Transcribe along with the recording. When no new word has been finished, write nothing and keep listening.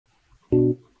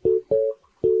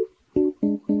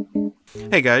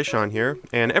Hey guys, Sean here,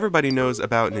 and everybody knows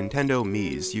about Nintendo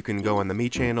Miis. You can go on the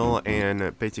Mii channel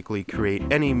and basically create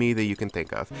any Mii that you can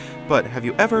think of. But have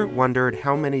you ever wondered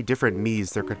how many different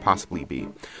Miis there could possibly be?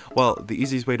 Well, the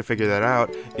easiest way to figure that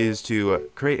out is to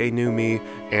create a new Mii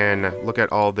and look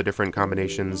at all the different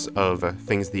combinations of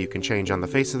things that you can change on the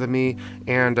face of the Mii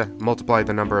and multiply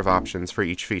the number of options for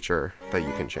each feature that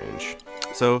you can change.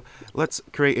 So let's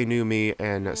create a new Mii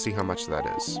and see how much that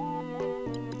is.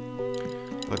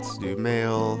 Let's do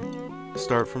male,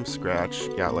 start from scratch.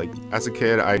 Yeah, like, as a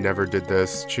kid, I never did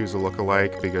this, choose a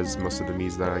lookalike, because most of the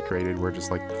Miis that I created were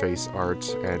just, like, face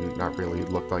art and not really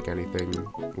looked like anything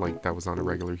like that was on a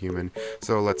regular human.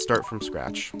 So let's start from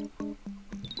scratch.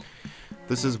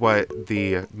 This is what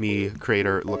the Mii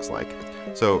creator looks like.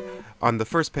 So on the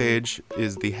first page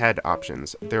is the head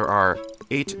options. There are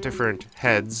 8 different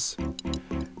heads,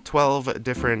 12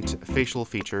 different facial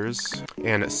features,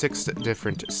 and 6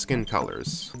 different skin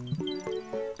colors.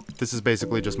 This is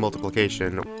basically just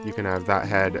multiplication. You can have that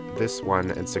head, this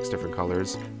one, and 6 different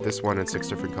colors, this one, and 6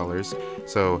 different colors.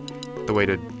 So the way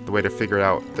to figure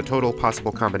out the total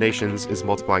possible combinations is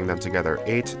multiplying them together.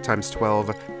 8 times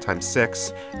 12 times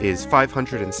 6 is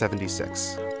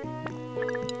 576.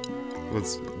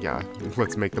 Let's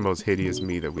make the most hideous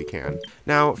Mii that we can.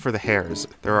 Now for the hairs.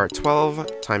 There are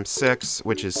 12 times 6,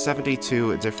 which is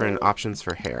 72 different options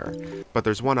for hair. But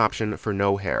there's one option for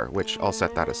no hair, which I'll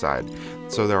set that aside.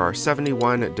 So there are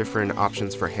 71 different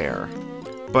options for hair.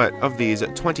 But of these,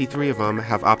 23 of them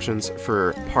have options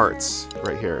for parts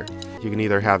right here. You can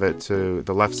either have it to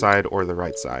the left side or the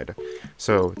right side.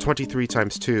 So 23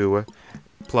 times 2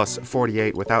 plus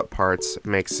 48 without parts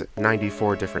makes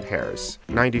 94 different hairs.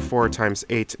 94 times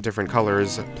 8 different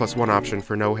colors plus one option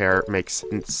for no hair makes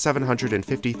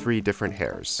 753 different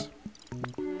hairs.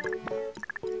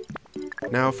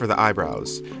 Now for the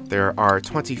eyebrows. There are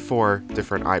 24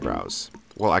 different eyebrows.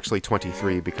 Well, actually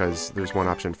 23 because there's one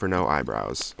option for no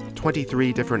eyebrows.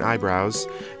 23 different eyebrows,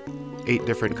 8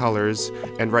 different colors,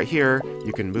 and right here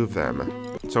you can move them.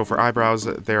 So for eyebrows,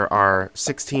 there are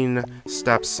 16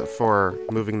 steps for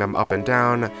moving them up and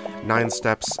down, 9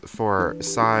 steps for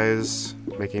size,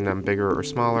 making them bigger or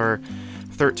smaller,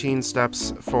 13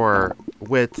 steps for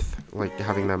width, like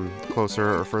having them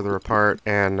closer or further apart,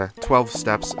 and 12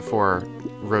 steps for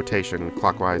rotation,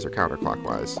 clockwise or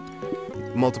counterclockwise.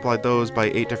 Multiply those by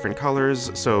 8 different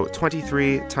colors, so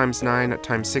 23 times 9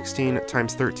 times 16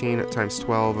 times 13 times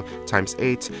 12 times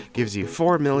 8 gives you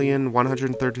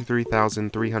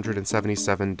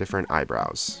 4,133,377 different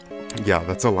eyebrows. Yeah,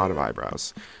 that's a lot of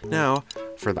eyebrows. Now,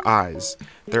 for the eyes.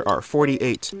 There are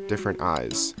 48 different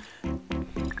eyes.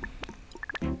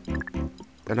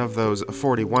 And of those,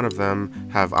 41 of them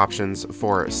have options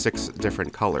for 6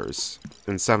 different colors,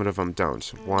 and 7 of them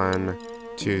don't. 1,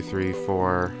 2, 3,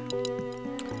 4...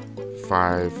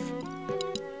 5,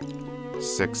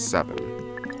 6, 7.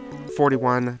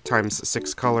 41 times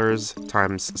 6 colors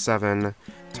times 7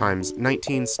 times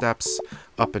 19 steps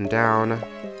up and down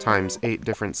times 8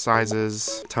 different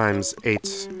sizes times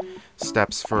 8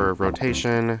 steps for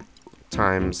rotation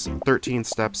times 13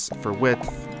 steps for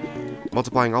width.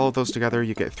 Multiplying all of those together,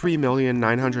 you get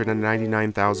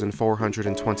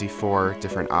 3,999,424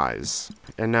 different eyes.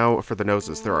 And now for the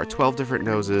noses. There are 12 different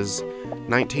noses,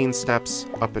 19 steps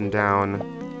up and down,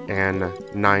 and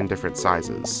 9 different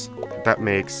sizes. That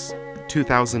makes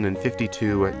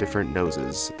 2,052 different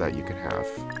noses that you can have.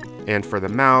 And for the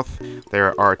mouth,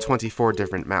 there are 24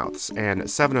 different mouths, and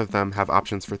 7 of them have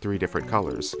options for 3 different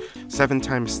colors. 7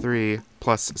 times 3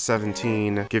 plus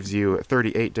 17 gives you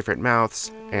 38 different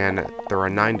mouths, and there are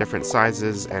 9 different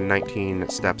sizes and 19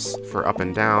 steps for up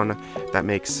and down. That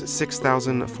makes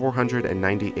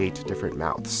 6,498 different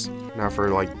mouths. Now for,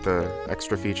 like, the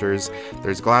extra features,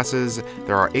 there's glasses.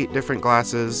 There are 8 different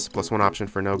glasses, plus one option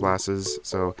for no glasses,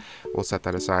 so we'll set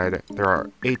that aside. There are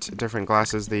 8 different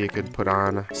glasses that you could put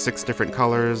on, 6 different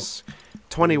colors,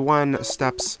 21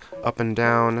 steps up and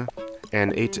down,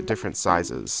 and 8 different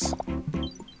sizes.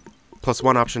 Plus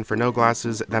one option for no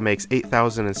glasses, that makes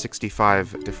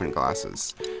 8,065 different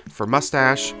glasses. For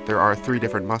mustache, there are 3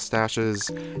 different mustaches,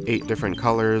 8 different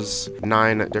colors,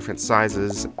 9 different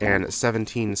sizes, and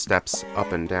 17 steps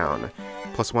up and down.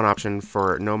 Plus one option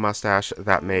for no mustache,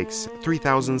 that makes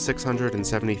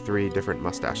 3,673 different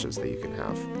mustaches that you can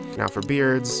have. Now for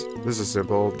beards, this is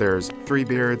simple. There's 3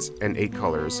 beards and 8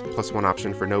 colors, plus one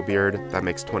option for no beard, that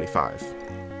makes 25.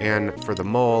 And for the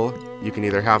mole, you can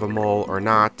either have a mole or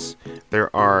not. There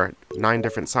are 9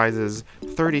 different sizes,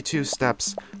 32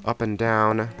 steps up and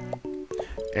down,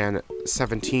 and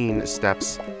 17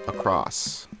 steps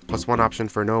across. plus 1 option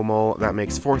for no mole, that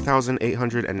makes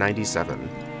 4,897.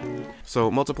 So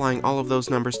multiplying all of those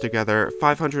numbers together,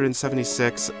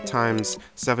 576 times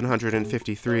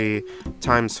 753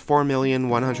 times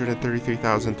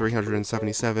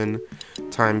 4,133,377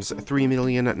 times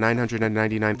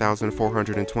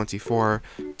 3,999,424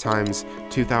 times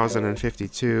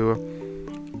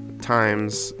 2,052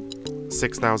 times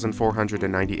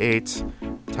 6,498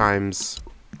 times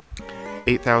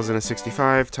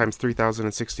 8,065 times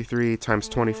 3,063 times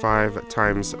 25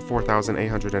 times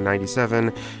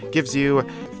 4,897 gives you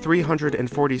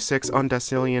 346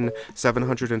 undecillion,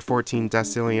 714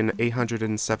 decillion,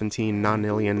 817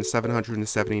 nonillion,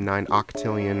 779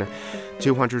 octillion,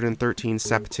 213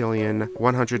 septillion,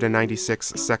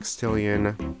 196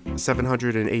 sextillion,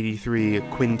 783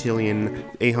 quintillion,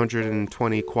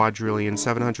 820 quadrillion,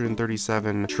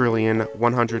 737 trillion,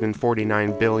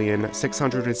 149 billion,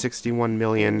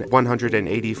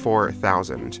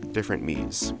 661,184,000 different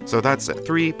Miis. So that's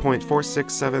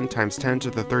 3.467 times 10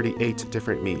 to the 38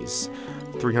 different Miis.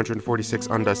 346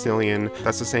 undecillion,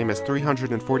 that's the same as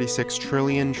 346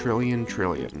 trillion.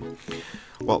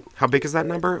 Well, how big is that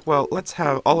number? Well, let's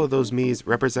have all of those Miis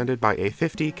represented by a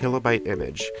 50 kilobyte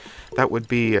image. That would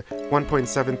be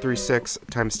 1.736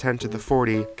 times 10 to the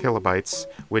 40 kilobytes,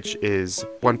 which is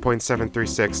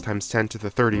 1.736 times 10 to the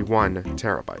 31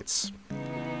 terabytes.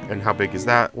 And how big is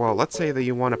that? Well, let's say that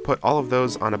you want to put all of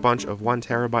those on a bunch of 1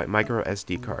 terabyte micro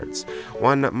SD cards.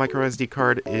 One micro SD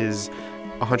card is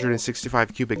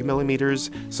 165 cubic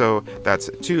millimeters, so that's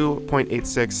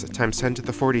 2.86 times 10 to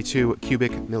the 42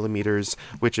 cubic millimeters,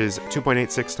 which is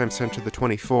 2.86 times 10 to the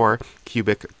 24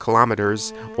 cubic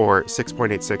kilometers, or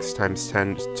 6.86 times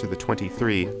 10 to the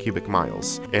 23 cubic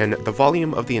miles. And the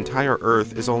volume of the entire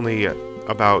Earth is only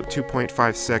about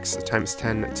 2.56 times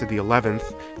 10 to the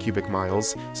 11th cubic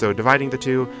miles, so dividing the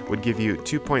two would give you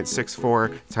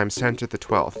 2.64 times 10 to the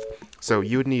 12th. So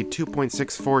you would need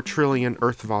 2.64 trillion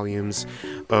Earth volumes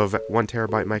of 1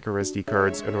 terabyte micro SD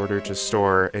cards in order to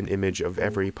store an image of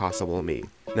every possible Mii.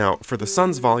 Now, for the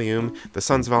Sun's volume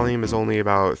is only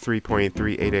about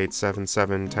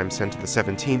 3.38877 times 10 to the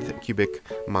 17th cubic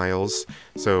miles,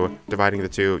 so dividing the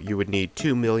two, you would need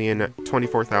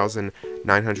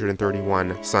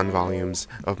 2,024,931 Sun volumes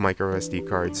of micro SD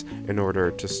cards in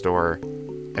order to store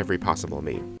every possible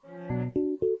Mii.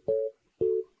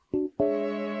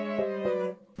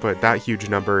 But that huge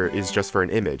number is just for an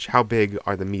image. How big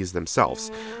are the Miis themselves?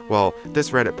 Well,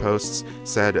 this Reddit post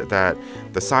said that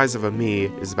the size of a Mii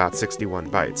is about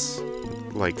 61 bytes,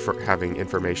 like for having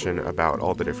information about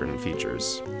all the different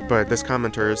features. But this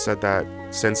commenter said that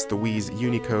since the Wii's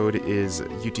Unicode is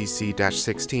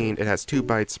UTC-16, it has 2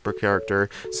 bytes per character,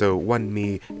 so 1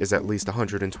 Mii is at least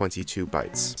 122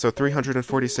 bytes. So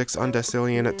 346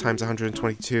 undecillion times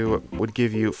 122 would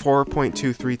give you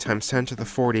 4.23 times 10 to the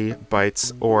 40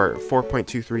 bytes, or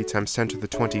 4.23 times 10 to the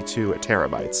 22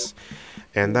 terabytes.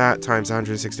 And that times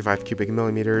 165 cubic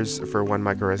millimeters for 1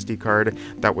 micro SD card,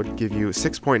 that would give you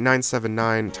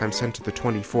 6.979 times 10 to the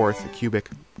 24th cubic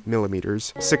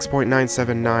millimeters,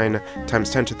 6.979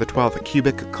 times 10 to the 12th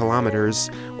cubic kilometers,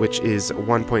 which is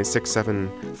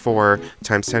 1.674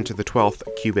 times 10 to the 12th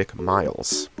cubic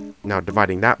miles. Now,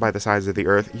 dividing that by the size of the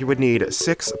Earth, you would need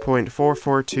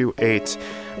 6.4428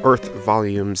 Earth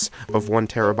volumes of 1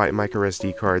 terabyte micro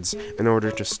SD cards in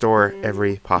order to store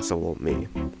every possible Mii.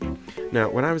 Now,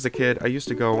 when I was a kid, I used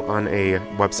to go on a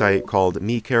website called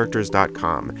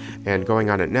MiiCharacters.com, and going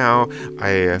on it now, I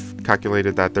have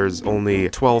calculated that there's only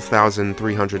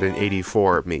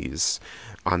 12,384 Miis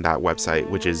on that website,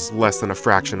 which is less than a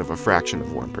fraction of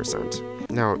 1%.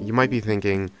 Now, you might be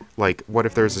thinking, like, what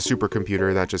if there's a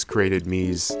supercomputer that just created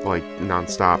Miis, like,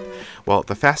 non-stop? Well,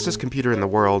 the fastest computer in the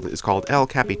world is called El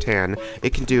Capitan.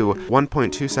 It can do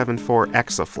 1.274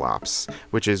 exaflops,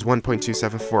 which is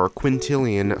 1.274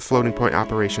 quintillion floating point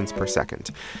operations per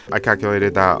second. I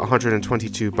calculated that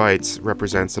 122 bytes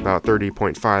represents about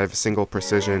 30.5 single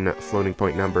precision floating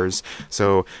point numbers,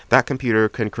 so that computer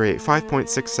can create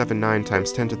 5.679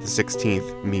 times 10 to the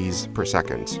 16th Miis per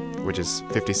second, which is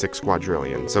 56 quadrillion.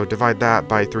 So divide that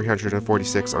by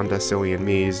 346 undecillion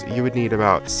Miis, you would need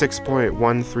about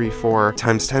 6.134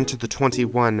 times 10 to the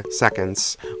 21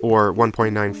 seconds, or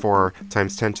 1.94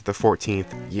 times 10 to the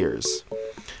 14th years.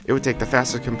 It would take the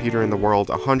fastest computer in the world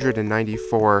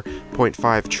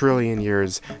 194.5 trillion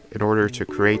years in order to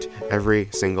create every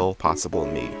single possible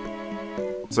Mii.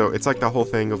 So it's like the whole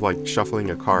thing of like shuffling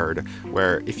a card,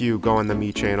 where if you go on the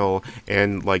Mii channel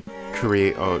and like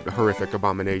create a horrific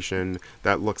abomination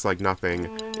that looks like nothing,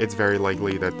 it's very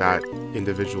likely that that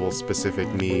individual specific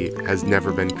Mii has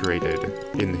never been created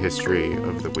in the history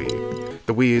of the Wii.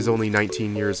 The Wii is only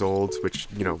 19 years old, which,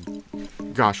 you know,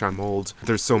 gosh, I'm old.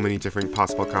 There's so many different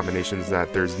possible combinations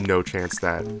that there's no chance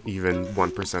that even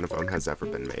 1% of them has ever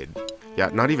been made. Yeah,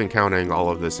 not even counting all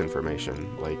of this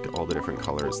information, like all the different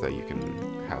colors that you can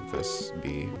have this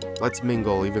be. Let's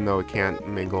mingle, even though it can't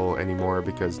mingle anymore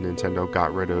because Nintendo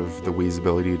got rid of the Wii's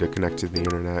ability to connect to the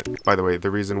internet. By the way, the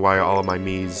reason why all of my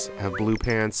Miis have blue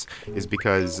pants is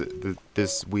because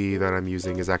this Wii that I'm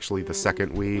using is actually the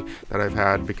second Wii that I've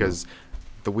had, because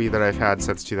the Wii that I've had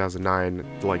since 2009,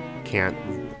 like, can't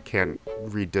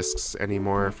read discs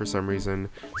anymore for some reason,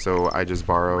 so I just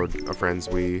borrowed a friend's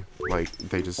Wii. Like,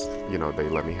 they just, you know, they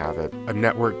let me have it. A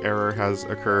network error has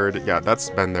occurred. Yeah, that's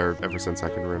been there ever since I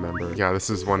can remember. Yeah, this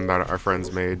is one that our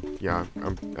friends made. Yeah,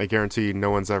 I guarantee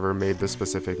no one's ever made this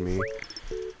specific Mii.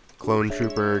 Clone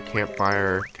Trooper,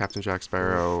 Campfire, Captain Jack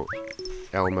Sparrow,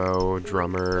 Elmo,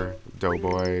 Drummer,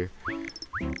 Doughboy,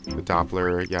 the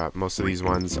Doppler. Yeah, most of these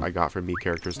ones I got from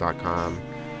MiiCharacters.com,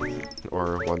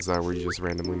 or ones that were just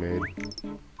randomly made.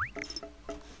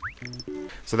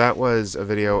 So that was a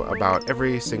video about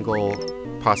every single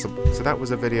possible. So that was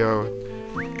a video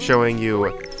showing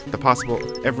you the possible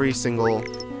every single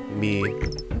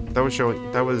Mii.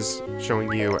 That was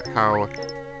showing you how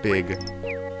big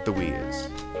the Wii is.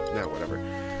 No, whatever.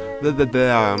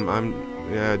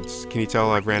 Can you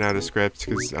tell I've ran out of script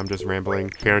because I'm just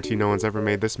rambling? Guarantee no one's ever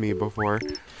made this Mii before.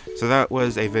 So that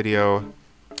was a video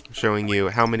showing you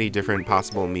how many different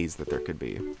possible Miis that there could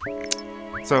be.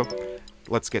 So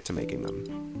let's get to making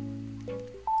them.